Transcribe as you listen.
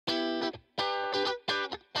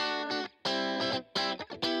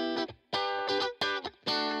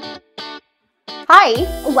Hi,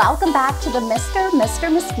 welcome back to the Mr.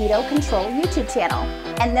 Mosquito Control YouTube channel.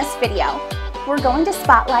 In this video, we're going to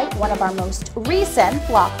spotlight one of our most recent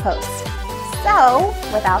blog posts. So,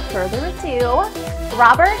 without further ado,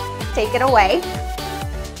 Robert, take it away.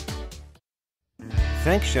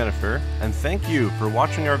 Thanks, Jennifer, and thank you for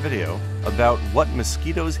watching our video about what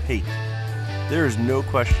mosquitoes hate. There is no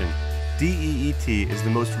question, DEET is the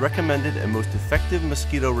most recommended and most effective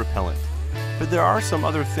mosquito repellent. But there are some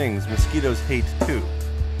other things mosquitoes hate too.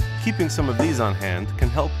 Keeping some of these on hand can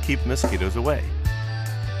help keep mosquitoes away.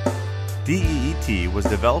 DEET was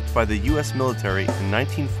developed by the US military in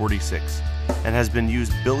 1946 and has been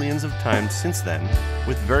used billions of times since then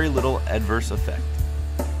with very little adverse effect.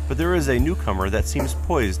 But there is a newcomer that seems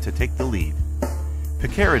poised to take the lead.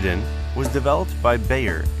 Picaridin was developed by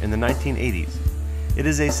Bayer in the 1980s. It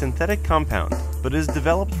is a synthetic compound, but is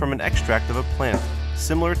developed from an extract of a plant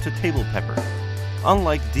similar to table pepper.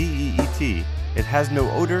 Unlike DEET, it has no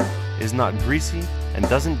odor, is not greasy, and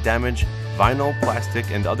doesn't damage vinyl, plastic,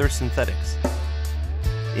 and other synthetics.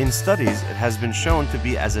 In studies, it has been shown to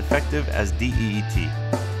be as effective as DEET.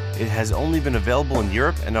 It has only been available in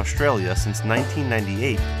Europe and Australia since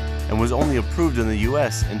 1998 and was only approved in the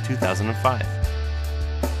US in 2005.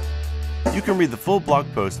 You can read the full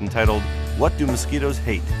blog post entitled, "What Do Mosquitoes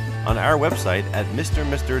Hate?" on our website at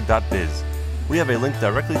mrmr.biz. We have a link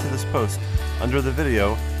directly to this post under the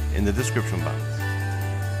video in the description box.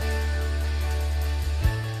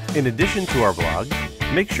 In addition to our blog,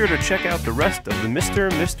 make sure to check out the rest of the Mr.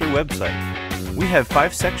 website. We have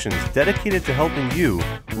 5 sections dedicated to helping you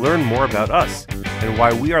learn more about us and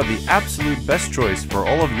why we are the absolute best choice for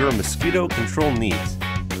all of your mosquito control needs.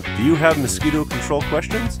 Do you have mosquito control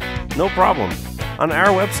questions? No problem. On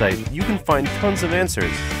our website, you can find tons of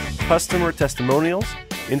answers, customer testimonials,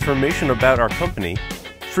 information about our company,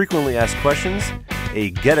 frequently asked questions,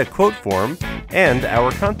 a get a quote form, and our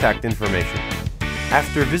contact information.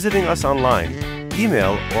 After visiting us online,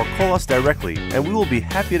 email or call us directly and we will be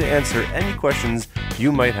happy to answer any questions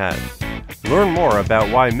you might have. Learn more about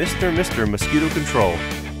why Mr. Mosquito Control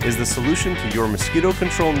is the solution to your mosquito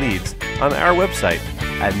control needs on our website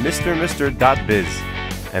at mrmr.biz.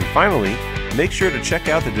 And finally, make sure to check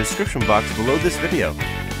out the description box below this video,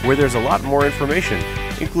 where there's a lot more information,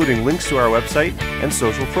 including links to our website and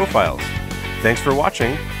social profiles. Thanks for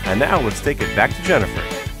watching, and now let's take it back to Jennifer.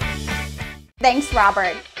 Thanks,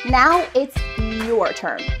 Robert. Now it's your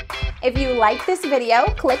turn. If you like this video,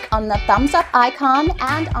 click on the thumbs up icon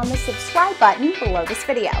and on the subscribe button below this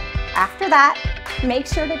video. After that, make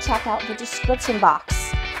sure to check out the description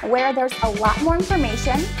box, where there's a lot more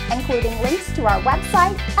information, including links to our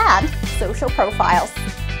website and social profiles.